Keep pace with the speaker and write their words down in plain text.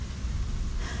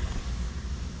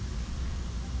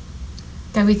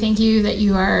God, we thank you that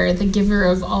you are the giver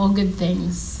of all good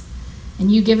things,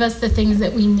 and you give us the things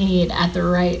that we need at the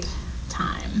right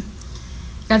time.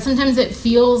 God, sometimes it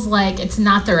feels like it's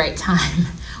not the right time,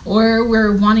 or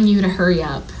we're wanting you to hurry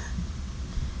up.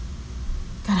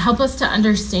 God, help us to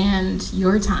understand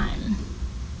your time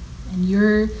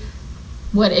and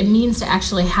what it means to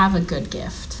actually have a good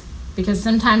gift. Because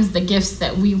sometimes the gifts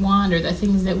that we want or the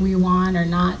things that we want are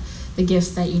not the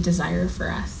gifts that you desire for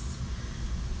us.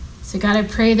 So God, I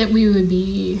pray that we would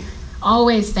be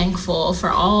always thankful for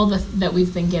all that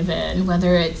we've been given,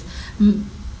 whether it's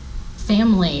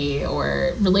family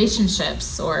or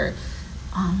relationships or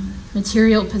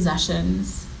material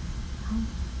possessions.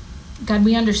 God,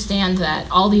 we understand that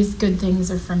all these good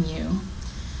things are from you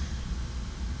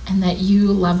and that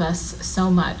you love us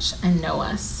so much and know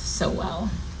us so well.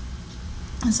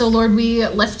 And so, Lord, we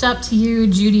lift up to you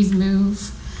Judy's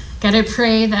move. God, I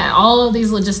pray that all of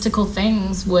these logistical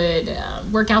things would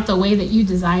work out the way that you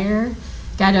desire.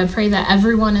 God, I pray that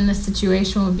everyone in this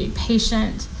situation would be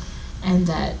patient and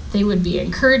that they would be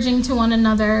encouraging to one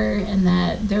another and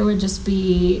that there would just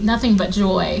be nothing but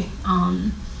joy,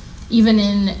 even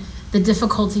in the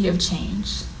difficulty of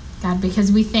change. God,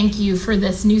 because we thank you for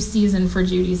this new season for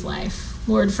Judy's life.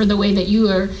 Lord, for the way that you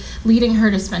are leading her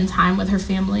to spend time with her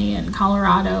family in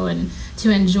Colorado and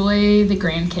to enjoy the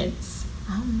grandkids.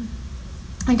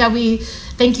 And God, we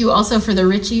thank you also for the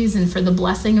Richies and for the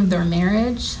blessing of their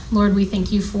marriage. Lord, we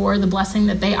thank you for the blessing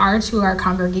that they are to our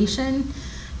congregation.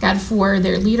 God, for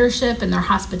their leadership and their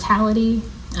hospitality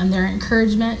and their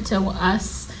encouragement to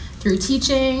us through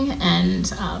teaching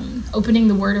and opening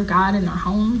the Word of God in our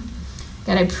home.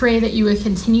 God, I pray that you would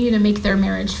continue to make their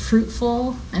marriage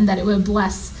fruitful and that it would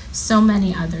bless so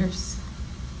many others.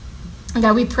 And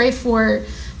God, we pray for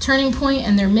Turning Point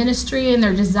and their ministry and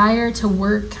their desire to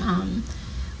work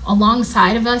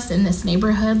alongside of us in this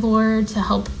neighborhood, Lord, to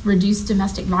help reduce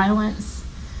domestic violence.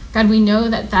 God, we know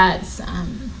that that's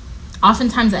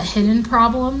oftentimes a hidden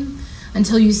problem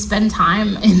until you spend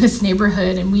time in this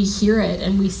neighborhood and we hear it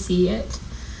and we see it.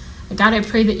 God, I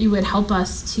pray that you would help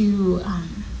us to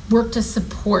work to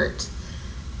support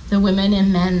the women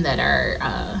and men that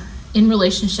are in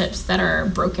relationships that are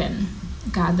broken.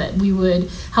 God, that we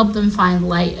would help them find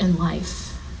light and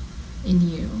life in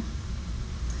you.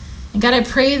 And God, I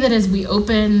pray that as we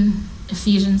open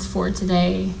Ephesians 4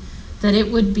 today, that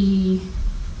it would be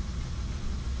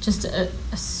just a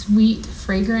sweet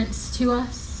fragrance to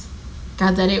us.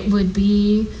 God, that it would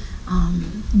be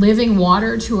living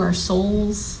water to our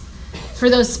souls. For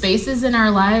those spaces in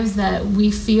our lives that we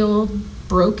feel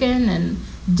broken and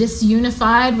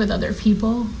disunified with other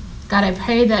people, God, I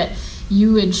pray that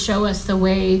you would show us the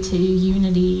way to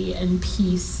unity and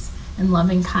peace and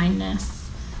loving kindness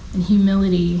and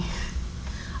humility,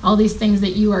 all these things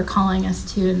that you are calling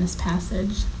us to in this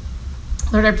passage.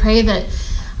 Lord, I pray that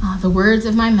the words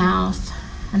of my mouth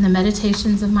and the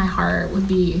meditations of my heart would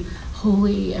be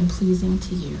holy and pleasing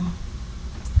to you.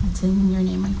 It's in your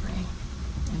name I pray.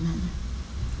 Amen.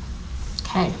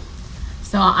 Okay,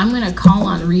 so I'm going to call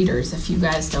on readers if you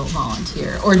guys don't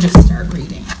volunteer or just start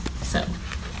reading. So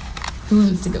who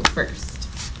wants to go first?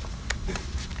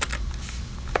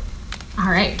 All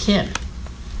right, Kim.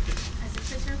 As a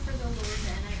prisoner for the Lord,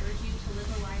 then, I urge you to live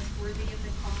a life worthy of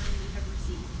the calling you have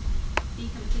received.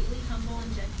 Be completely humble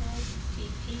and gentle.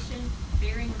 Be patient,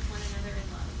 bearing with one another in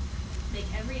love. Make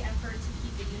every effort to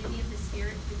keep the unity of the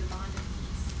Spirit through the bond of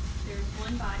peace. There is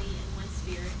one body and one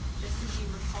Spirit, just as you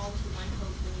were called to one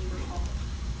hope when you were called.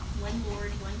 One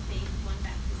Lord, one faith, one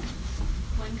baptism.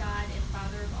 One God and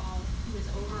Father of all, who is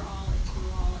over all and through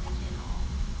all and in all.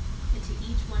 And to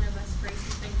each one of us grace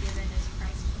has been given as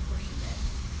Christ proportioned it.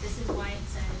 This is why it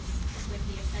says, when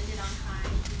he ascended on high,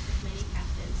 he took many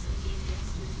captives and gave gifts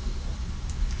to his people.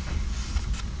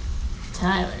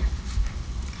 Tyler.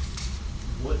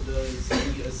 What does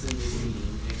he ascended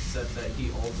mean, except that he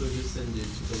also descended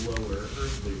to the lower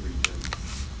earthly regions?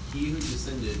 He who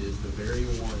descended is the very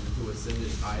one who ascended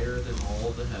higher than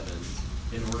all the heavens,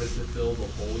 in order to fill the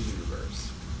whole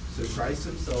universe. So Christ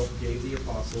himself gave the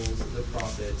apostles, the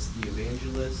prophets, the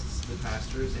evangelists, the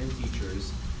pastors, and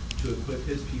teachers to equip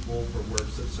his people for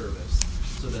works of service,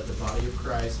 so that the body of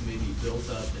Christ may be built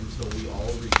up until we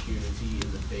all reach unity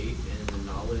in the faith and in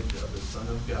the knowledge of the Son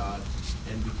of God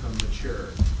and become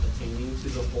mature, attaining to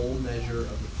the whole measure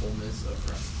of the fullness of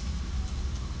Christ.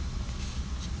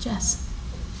 Jess.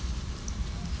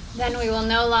 Then we will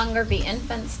no longer be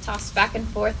infants tossed back and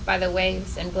forth by the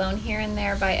waves and blown here and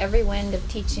there by every wind of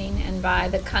teaching and by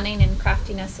the cunning and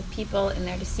craftiness of people in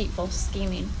their deceitful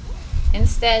scheming.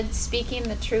 Instead, speaking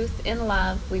the truth in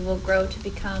love, we will grow to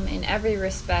become in every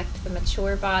respect the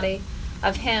mature body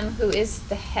of him who is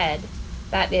the head,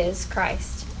 that is,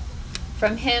 Christ.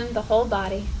 From him the whole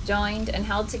body, joined and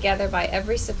held together by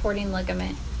every supporting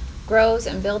ligament, grows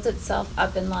and builds itself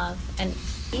up in love, and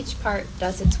each part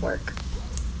does its work.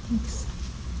 Thanks.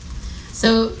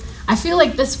 So I feel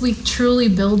like this week truly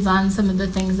builds on some of the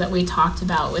things that we talked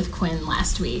about with Quinn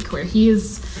last week, where he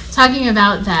is talking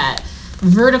about that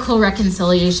vertical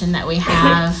reconciliation that we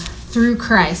have through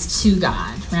Christ to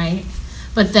God, right?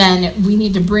 But then we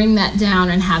need to bring that down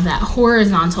and have that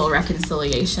horizontal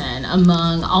reconciliation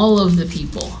among all of the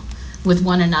people with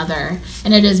one another.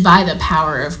 And it is by the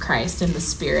power of Christ and the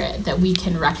Spirit that we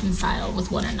can reconcile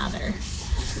with one another.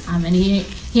 And he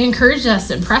encouraged us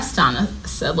and pressed on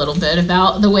us a little bit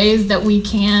about the ways that we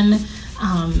can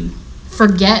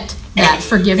forget that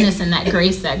forgiveness and that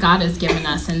grace that God has given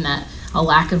us, and that a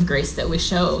lack of grace that we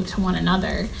show to one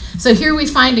another. So here we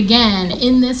find again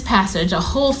in this passage a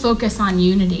whole focus on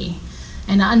unity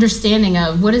and an understanding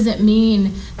of what does it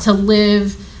mean to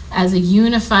live as a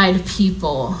unified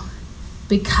people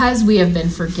because we have been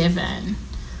forgiven,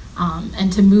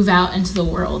 and to move out into the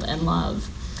world and love.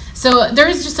 So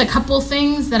there's just a couple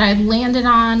things that I landed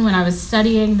on when I was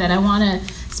studying that I want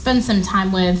to spend some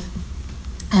time with.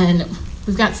 And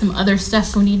we've got some other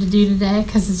stuff we need to do today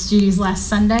because it's Judy's last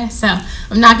Sunday. So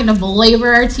I'm not going to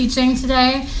belabor our teaching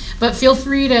today, but feel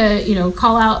free to,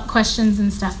 call out questions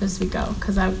and stuff as we go,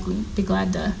 because I would be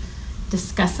glad to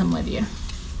discuss them with you.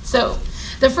 So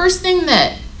the first thing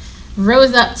that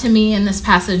rose up to me in this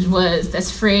passage was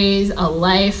this phrase, a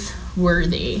life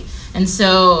worthy. And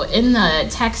so in the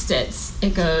text,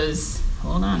 it goes,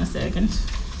 hold on a second.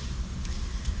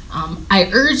 I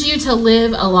urge you to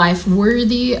live a life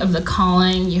worthy of the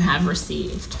calling you have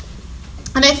received.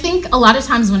 And I think a lot of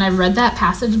times when I've read that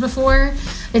passage before,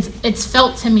 it's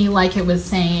felt to me like it was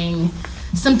saying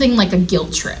something like a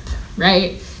guilt trip,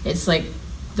 right? It's like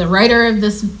the writer of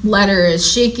this letter is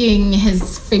shaking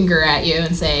his finger at you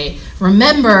and say,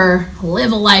 remember,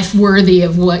 live a life worthy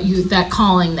of that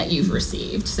calling that you've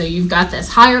received. So you've got this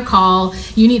higher call,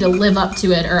 you need to live up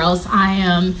to it, or else I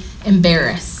am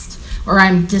embarrassed, or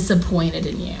I'm disappointed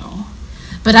in you.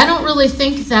 But I don't really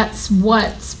think that's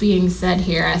what's being said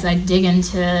here as I dig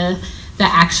into the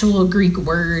actual Greek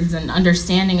words and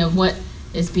understanding of what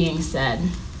is being said.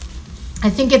 I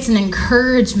think it's an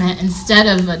encouragement instead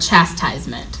of a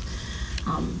chastisement,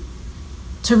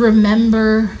 to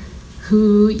remember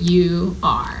who you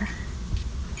are.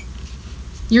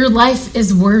 Your life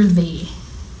is worthy.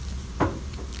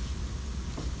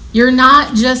 You're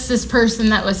not just this person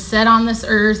that was set on this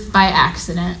earth by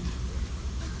accident.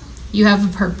 You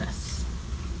have a purpose.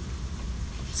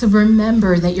 So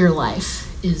remember that your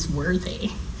life is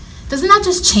worthy. Doesn't that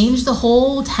just change the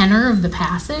whole tenor of the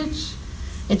passage?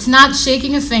 It's not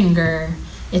shaking a finger,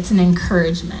 it's an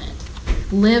encouragement.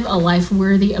 Live a life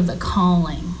worthy of the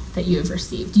calling that you have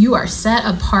received. You are set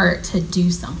apart to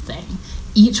do something.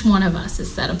 Each one of us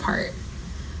is set apart.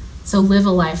 So live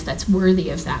a life that's worthy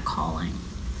of that calling.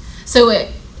 So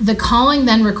the calling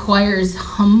then requires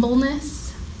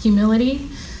humbleness, humility,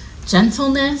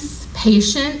 gentleness,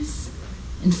 patience,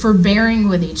 and forbearing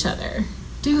with each other.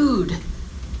 Dude,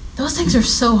 those things are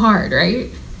so hard,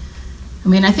 right? I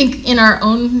mean, I think in our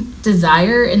own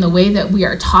desire, in the way that we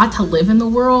are taught to live in the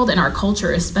world, and our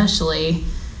culture especially,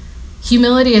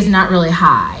 humility is not really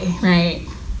high, right?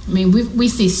 I mean, we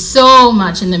see so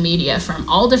much in the media from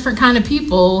all different kind of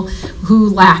people who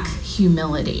lack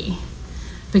humility,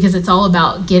 because it's all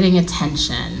about getting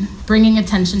attention, bringing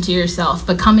attention to yourself,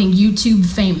 becoming YouTube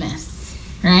famous,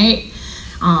 right?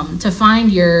 To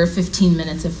find your 15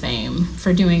 minutes of fame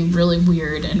for doing really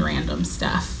weird and random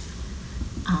stuff.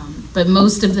 But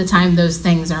most of the time, those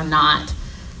things are not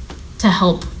to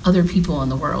help other people in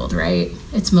the world, right?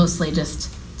 It's mostly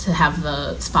just to have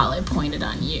the spotlight pointed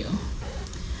on you.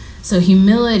 So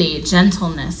humility,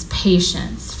 gentleness,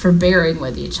 patience, forbearing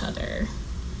with each other.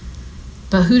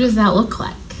 But who does that look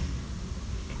like?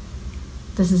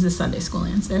 This is the Sunday school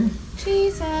answer.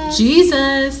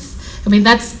 Jesus. I mean,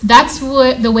 that's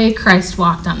what the way Christ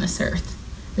walked on this earth,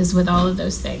 is with all of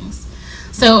those things.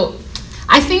 So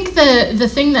I think the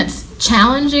thing that's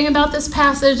challenging about this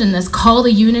passage and this call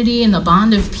to unity and the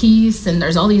bond of peace, and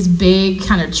there's all these big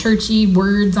kind of churchy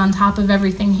words on top of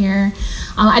everything here,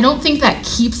 I don't think that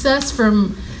keeps us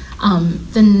from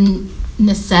the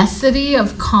necessity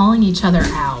of calling each other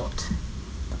out.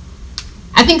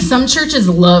 I think some churches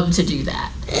love to do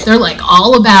that. They're like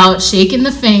all about shaking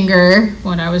the finger,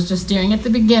 what I was just doing at the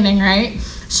beginning, right?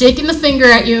 Shaking the finger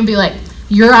at you and be like,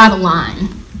 you're out of line.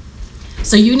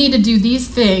 So you need to do these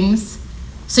things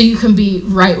so you can be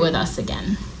right with us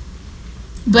again.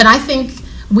 But I think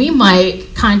we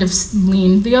might kind of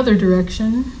lean the other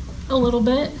direction a little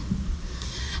bit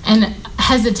and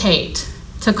hesitate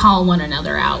to call one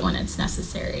another out when it's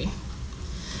necessary.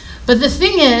 But the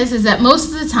thing is that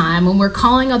most of the time when we're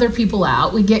calling other people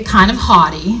out, we get kind of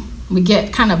haughty, we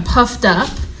get kind of puffed up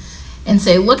and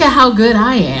say, look at how good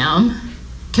I am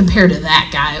compared to that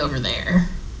guy over there.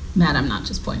 Matt, I'm not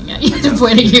just pointing at you, I'm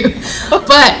pointing at you.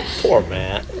 But Poor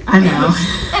Matt. I know.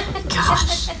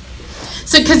 Gosh.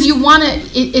 So, because you want to,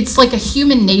 it's like a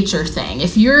human nature thing.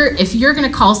 If you're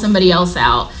going to call somebody else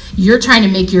out, you're trying to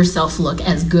make yourself look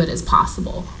as good as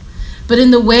possible. But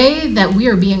in the way that we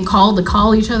are being called to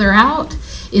call each other out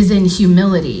is in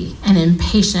humility and in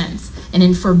patience and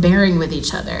in forbearing with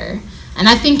each other. And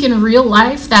I think in real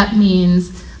life that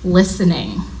means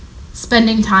listening,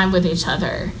 spending time with each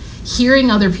other, hearing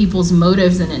other people's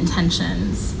motives and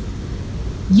intentions.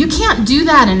 You can't do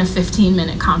that in a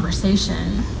 15-minute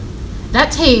conversation.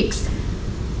 That takes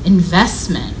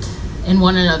investment in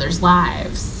one another's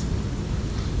lives.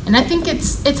 And I think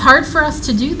it's hard for us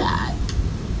to do that.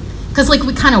 Because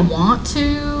we kind of want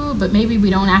to, but maybe we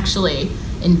don't actually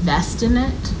invest in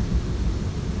it.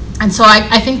 And so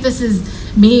I think this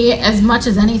is me, as much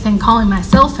as anything, calling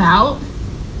myself out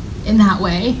in that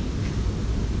way.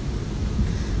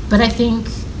 But I think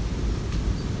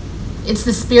it's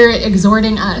the Spirit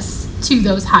exhorting us to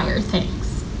those higher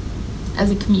things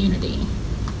as a community.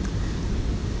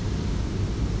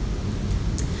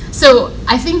 So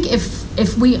I think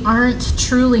if we aren't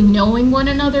truly knowing one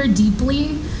another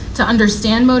deeply, to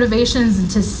understand motivations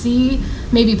and to see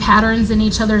maybe patterns in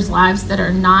each other's lives that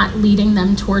are not leading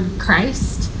them toward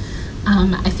Christ,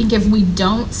 I think if we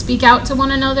don't speak out to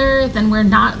one another, then we're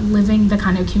not living the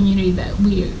kind of community that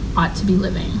we ought to be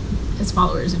living as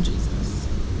followers of Jesus.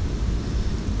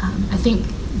 I think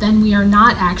then we are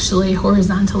not actually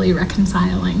horizontally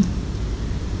reconciling.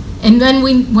 And then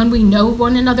when we know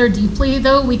one another deeply,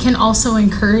 though, we can also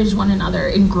encourage one another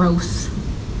in growth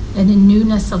and in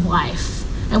newness of life.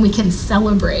 And we can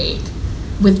celebrate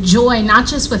with joy, not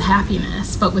just with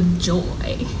happiness, but with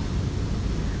joy.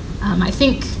 I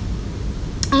think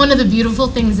one of the beautiful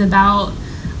things about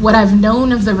what I've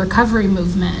known of the recovery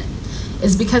movement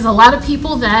is because a lot of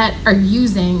people that are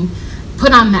using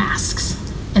put on masks,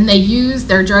 and they use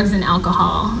their drugs and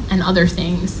alcohol and other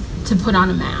things to put on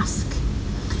a mask.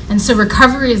 And so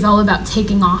recovery is all about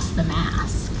taking off the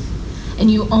mask. And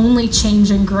you only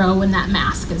change and grow when that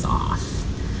mask is off.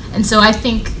 And so I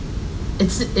think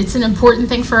it's an important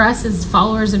thing for us as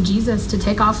followers of Jesus to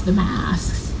take off the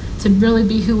masks, to really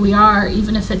be who we are,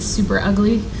 even if it's super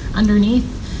ugly underneath,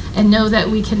 and know that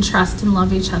we can trust and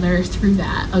love each other through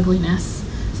that ugliness,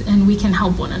 and we can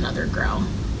help one another grow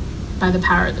by the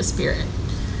power of the Spirit.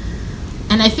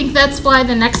 And I think that's why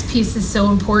the next piece is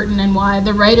so important, and why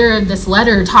the writer of this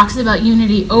letter talks about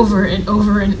unity over and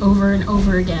over and over and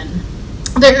over again.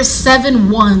 There are 7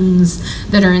 ones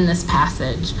that are in this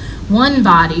passage. One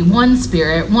body, one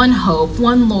Spirit, one hope,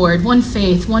 one Lord, one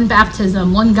faith, one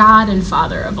baptism, one God and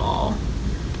Father of all.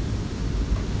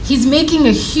 He's making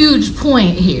a huge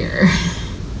point here.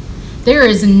 There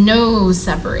is no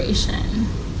separation.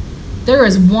 There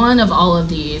is one of all of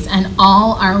these, and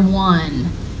all are one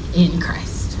in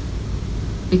Christ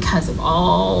because of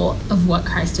all of what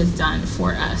Christ has done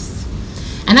for us.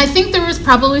 And I think there was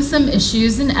probably some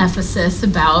issues in Ephesus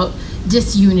about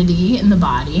disunity in the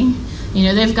body.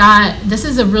 This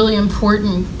is a really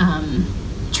important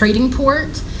trading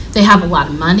port. They have a lot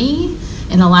of money,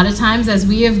 and a lot of times, as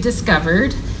we have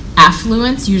discovered,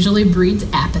 affluence usually breeds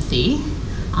apathy.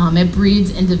 It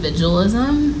breeds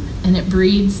individualism, and it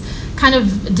breeds kind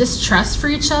of distrust for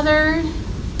each other,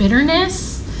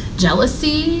 bitterness,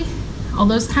 jealousy, all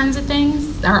those kinds of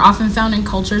things that are often found in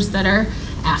cultures that are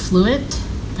affluent.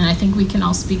 And I think we can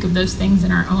all speak of those things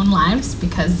in our own lives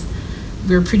because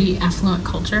we're a pretty affluent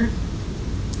culture.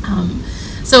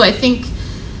 So I think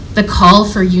the call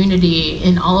for unity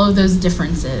in all of those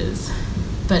differences,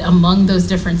 but among those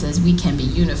differences, we can be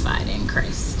unified in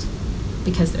Christ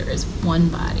because there is one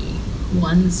body,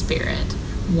 one Spirit,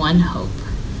 one hope,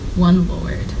 one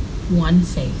Lord, one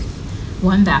faith,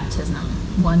 one baptism,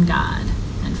 one God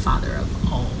and Father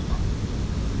of all.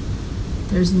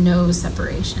 There's no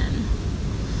separation.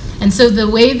 And so the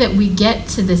way that we get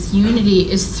to this unity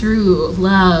is through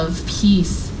love,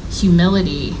 peace,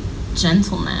 humility,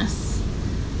 gentleness,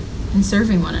 and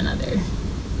serving one another.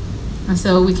 And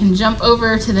so we can jump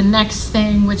over to the next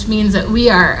thing, which means that we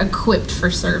are equipped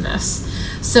for service.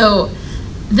 So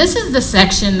this is the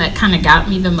section that kind of got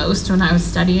me the most when I was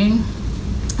studying,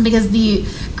 because the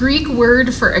Greek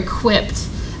word for equipped,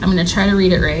 I'm going to try to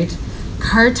read it right,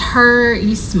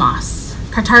 katarismos.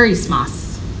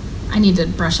 I need to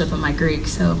brush up on my Greek,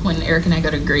 so when Eric and I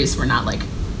go to Greece, we're not like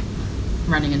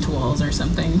running into walls or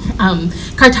something.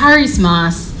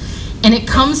 Kartarismos, and it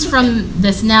comes from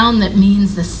this noun that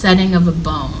means the setting of a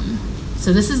bone.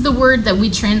 So this is the word that we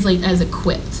translate as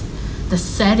equipped, the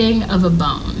setting of a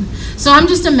bone. So I'm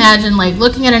just imagine like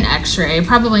looking at an x-ray.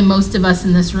 Probably most of us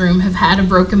in this room have had a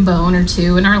broken bone or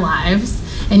two in our lives,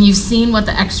 and you've seen what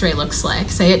the x-ray looks like.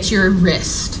 Say it's your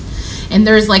wrist, and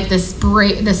there's like this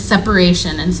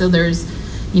separation, and so there's,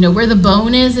 where the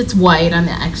bone is, it's white on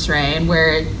the x-ray, and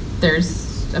where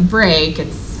there's a break,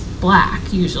 it's black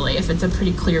usually, if it's a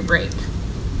pretty clear break.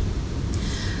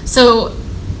 So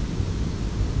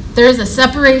there's a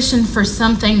separation for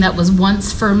something that was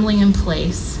once firmly in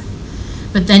place,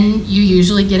 but then you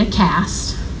usually get a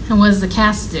cast. And what does the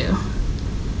cast do?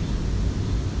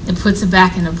 It puts it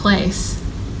back into place.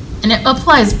 And it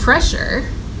applies pressure.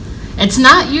 It's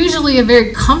not usually a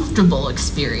very comfortable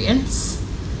experience,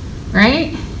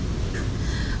 right?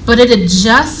 But it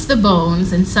adjusts the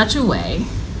bones in such a way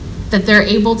that they're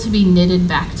able to be knitted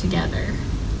back together.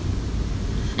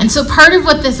 And so part of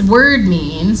what this word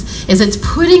means is it's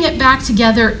putting it back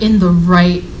together in the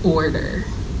right order,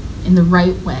 in the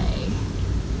right way,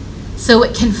 so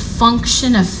it can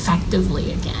function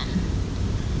effectively again.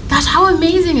 Gosh, how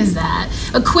amazing is that?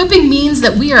 Equipping means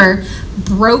that we are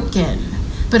broken,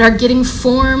 but are getting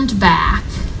formed back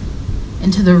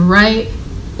into the right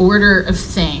order of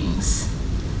things.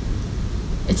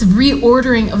 It's a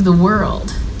reordering of the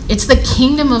world. It's the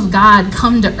kingdom of God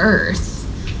come to earth.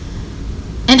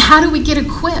 And how do we get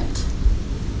equipped?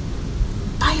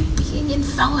 By being in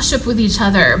fellowship with each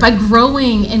other, by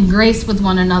growing in grace with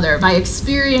one another, by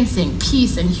experiencing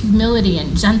peace and humility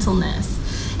and gentleness,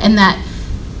 and that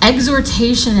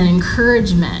exhortation and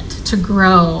encouragement to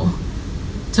grow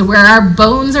to where our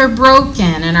bones are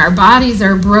broken and our bodies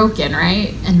are broken,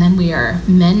 right? And then we are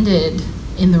mended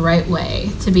in the right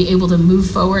way to be able to move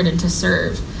forward and to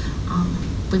serve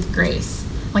with grace.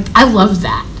 Like, I love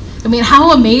that. I mean,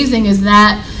 how amazing is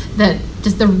that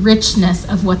just the richness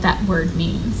of what that word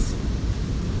means.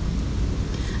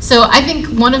 So I think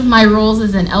one of my roles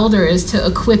as an elder is to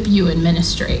equip you in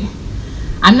ministry.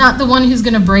 I'm not the one who's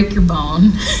going to break your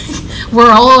bone.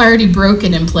 We're all already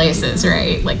broken in places,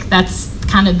 right? Like, that's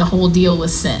kind of the whole deal with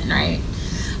sin, right?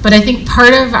 But I think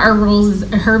part of our roles,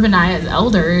 as Herb and I as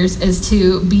elders, is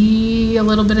to be a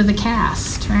little bit of the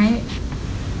cast, right?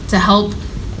 To help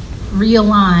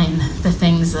realign the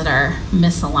things that are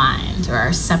misaligned or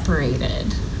are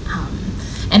separated.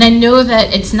 And I know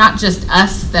that it's not just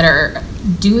us that are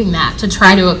doing that to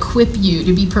try to equip you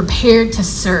to be prepared to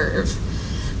serve,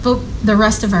 but the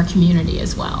rest of our community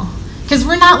as well. Because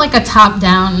we're not like a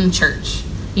top-down church.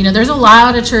 There's a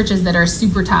lot of churches that are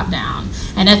super top-down.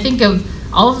 And I think of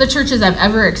all of the churches I've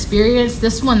ever experienced,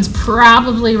 this one's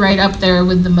probably right up there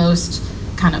with the most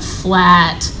kind of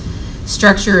flat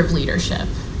structure of leadership.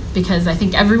 Because I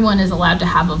think everyone is allowed to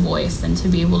have a voice and to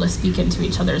be able to speak into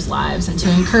each other's lives and to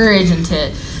encourage and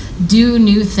to do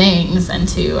new things and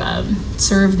to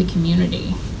serve the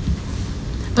community.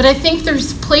 But I think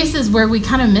there's places where we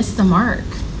kind of miss the mark.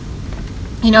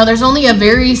 There's only a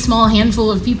very small handful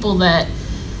of people that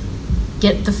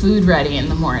get the food ready in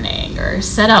the morning or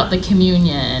set out the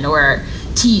communion or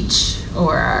teach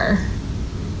or are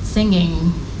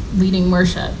singing, leading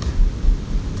worship.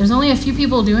 There's only a few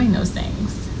people doing those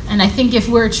things. And I think if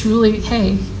we're truly,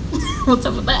 hey, what's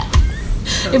up with that?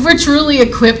 If we're truly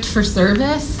equipped for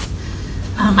service,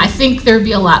 I think there'd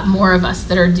be a lot more of us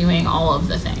that are doing all of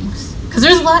the things. Because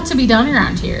there's a lot to be done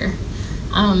around here.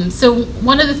 So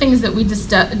one of the things that we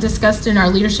discussed in our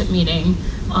leadership meeting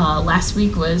last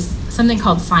week was something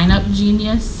called Sign Up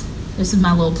Genius. This is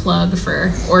my little plug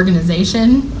for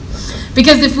organization.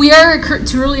 Because if we are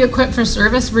truly equipped for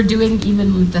service, we're doing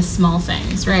even the small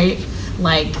things, right?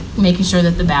 Like making sure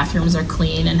that the bathrooms are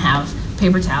clean and have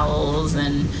paper towels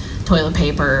and toilet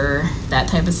paper, that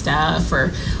type of stuff,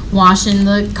 or washing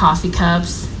the coffee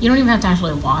cups. You don't even have to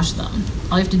actually wash them.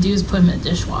 All you have to do is put them in the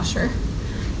dishwasher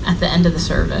at the end of the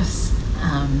service.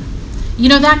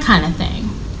 That kind of thing.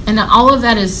 And all of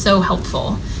that is so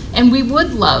helpful. And we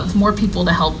would love more people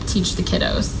to help teach the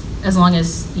kiddos, as long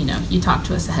as, you talk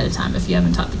to us ahead of time if you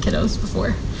haven't taught the kiddos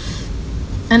before.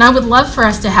 And I would love for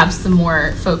us to have some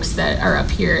more folks that are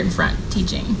up here in front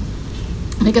teaching.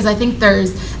 Because I think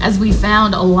there's, as we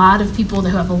found, a lot of people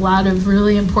that have a lot of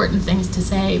really important things to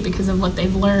say because of what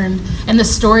they've learned and the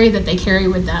story that they carry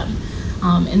with them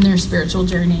in their spiritual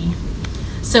journey.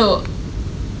 So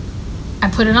I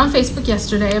put it on Facebook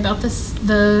yesterday about the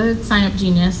Sign Up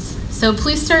Genius. So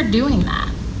please start doing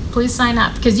that. Please sign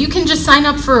up. Because you can just sign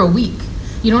up for a week.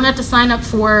 You don't have to sign up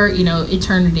for,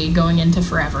 eternity going into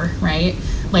forever, right?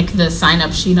 Like the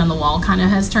sign-up sheet on the wall kind of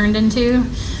has turned into.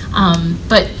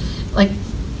 But like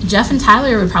Jeff and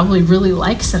Tyler would probably really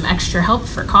like some extra help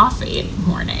for coffee in the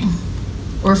morning.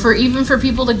 Or even for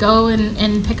people to go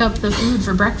and pick up the food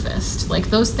for breakfast.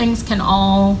 Like those things can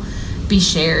all be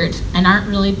shared and aren't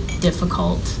really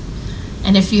difficult.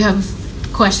 And if you have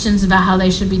questions about how they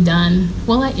should be done,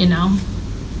 we'll let you know.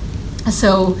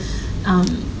 So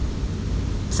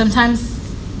sometimes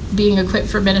being equipped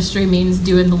for ministry means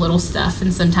doing the little stuff,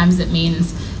 and sometimes it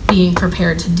means being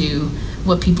prepared to do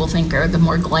what people think are the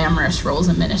more glamorous roles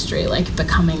in ministry, like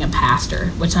becoming a pastor,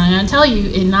 which I'm going to tell you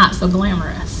is not so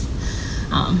glamorous.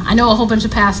 I know a whole bunch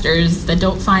of pastors that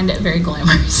don't find it very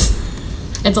glamorous.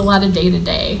 It's a lot of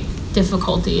day-to-day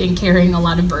difficulty and carrying a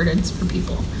lot of burdens for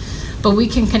people. But we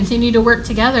can continue to work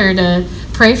together to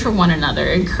pray for one another,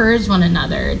 encourage one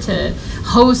another, to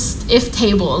host if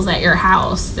tables at your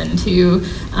house, and to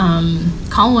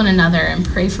call one another and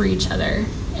pray for each other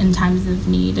in times of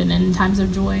need and in times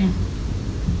of joy.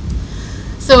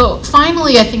 So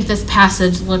finally, I think this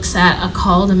passage looks at a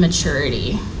call to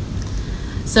maturity.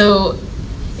 So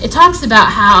it talks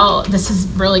about how this is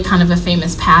really kind of a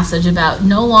famous passage about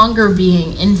no longer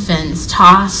being infants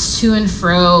tossed to and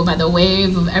fro by the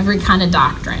wave of every kind of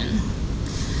doctrine.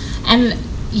 And,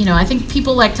 I think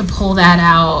people like to pull that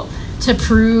out to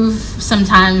prove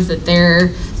sometimes that their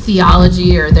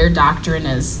theology or their doctrine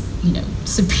is,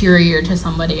 superior to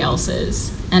somebody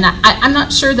else's. And I'm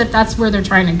not sure that that's where they're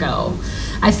trying to go.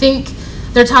 I think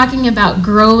they're talking about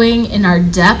growing in our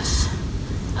depth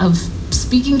of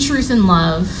speaking truth in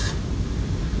love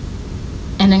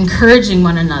and encouraging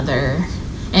one another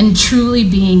and truly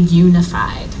being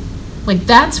unified. Like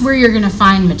that's where you're going to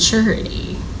find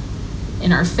maturity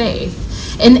in our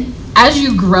faith. And as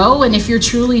you grow, and if you're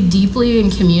truly deeply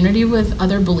in community with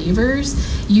other believers,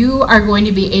 you are going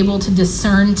to be able to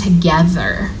discern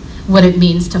together what it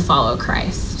means to follow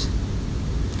Christ.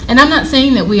 And I'm not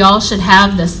saying that we all should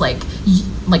have this like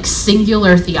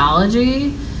singular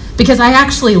theology, because I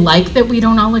actually like that we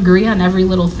don't all agree on every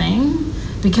little thing,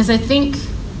 because I think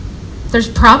there's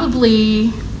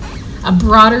probably a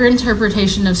broader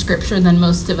interpretation of Scripture than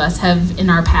most of us have in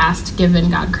our past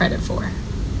given God credit for.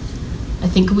 I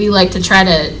think we like to try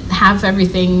to have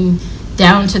everything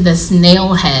down to this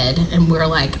nail head, and we're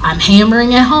like, I'm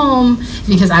hammering it home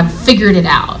because I've figured it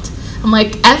out. I'm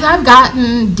like, as I've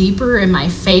gotten deeper in my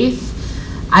faith,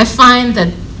 I find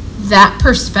that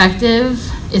perspective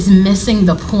is missing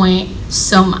the point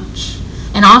so much.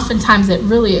 And oftentimes it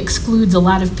really excludes a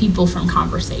lot of people from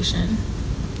conversation.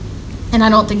 And I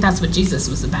don't think that's what Jesus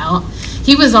was about.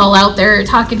 He was all out there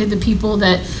talking to the people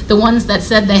that, the ones that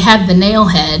said they had the nail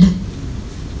head,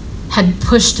 had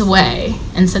pushed away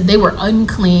and said they were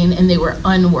unclean and they were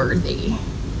unworthy.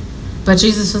 But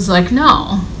Jesus was like,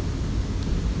 no,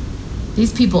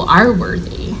 these people are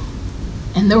worthy,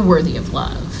 and they're worthy of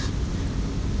love.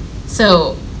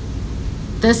 So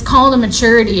this call to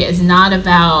maturity is not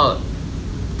about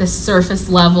the surface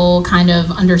level kind of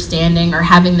understanding or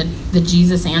having the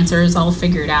Jesus answers all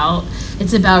figured out.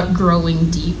 It's about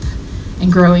growing deep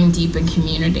in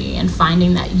community and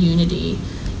finding that unity,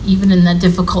 even in the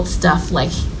difficult stuff,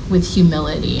 like with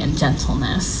humility and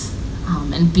gentleness,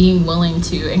 and being willing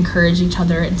to encourage each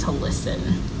other and to listen.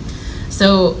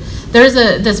 So there's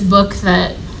this book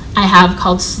that I have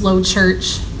called Slow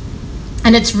Church,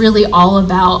 and it's really all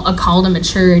about a call to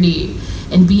maturity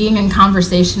and being in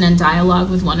conversation and dialogue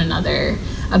with one another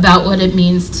about what it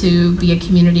means to be a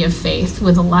community of faith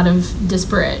with a lot of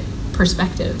disparate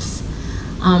perspectives.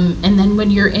 And then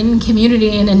when you're in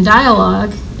community and in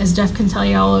dialogue, as Jeff can tell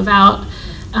you all about,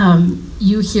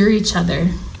 you hear each other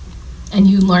and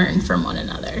you learn from one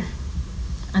another.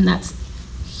 And that's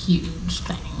a huge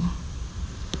thing.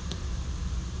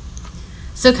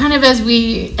 So kind of as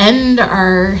we end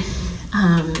our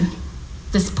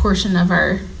this portion of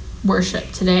our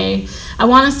worship today, I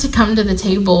want us to come to the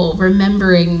table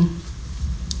remembering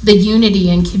the unity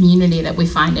and community that we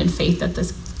find in faith at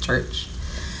this church.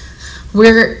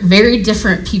 We're very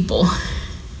different people,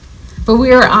 but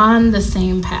we are on the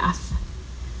same path.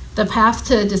 The path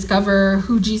to discover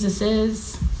who Jesus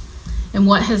is and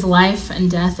what his life and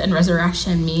death and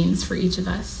resurrection means for each of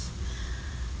us.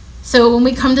 So when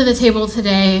we come to the table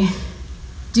today,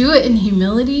 do it in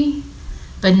humility,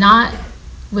 but not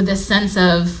with a sense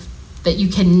of that you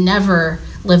can never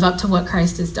live up to what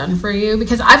Christ has done for you.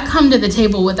 Because I've come to the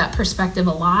table with that perspective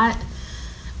a lot,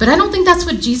 but I don't think that's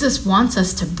what Jesus wants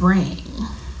us to bring.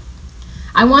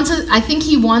 I think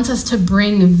he wants us to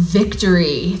bring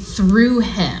victory through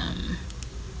him,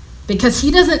 because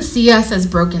he doesn't see us as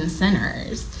broken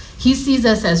sinners. He sees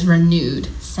us as renewed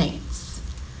saints.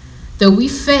 Though we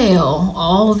fail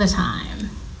all the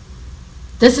time,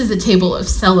 this is a table of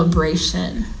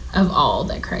celebration of all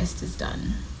that Christ has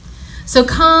done. So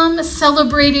come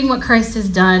celebrating what Christ has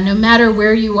done, no matter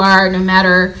where you are, no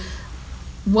matter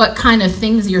what kind of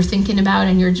things you're thinking about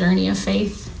in your journey of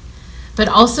faith. But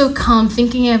also come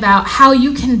thinking about how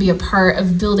you can be a part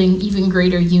of building even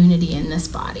greater unity in this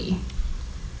body.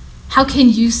 How can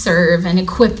you serve and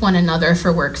equip one another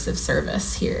for works of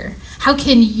service here? How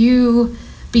can you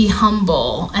be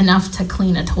humble enough to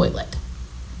clean a toilet,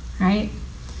 right?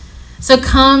 So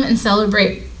come and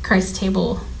celebrate Christ's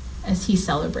table as he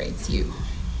celebrates you.